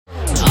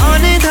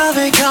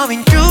love it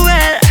going through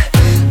it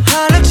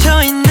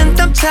헐렁쳐있는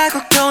땀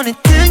자국도 내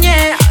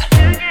등에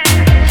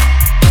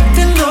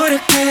내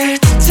노력들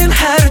지친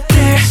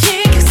하루들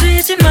신경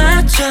쓰지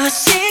마, 저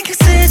신경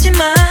쓰지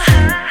마.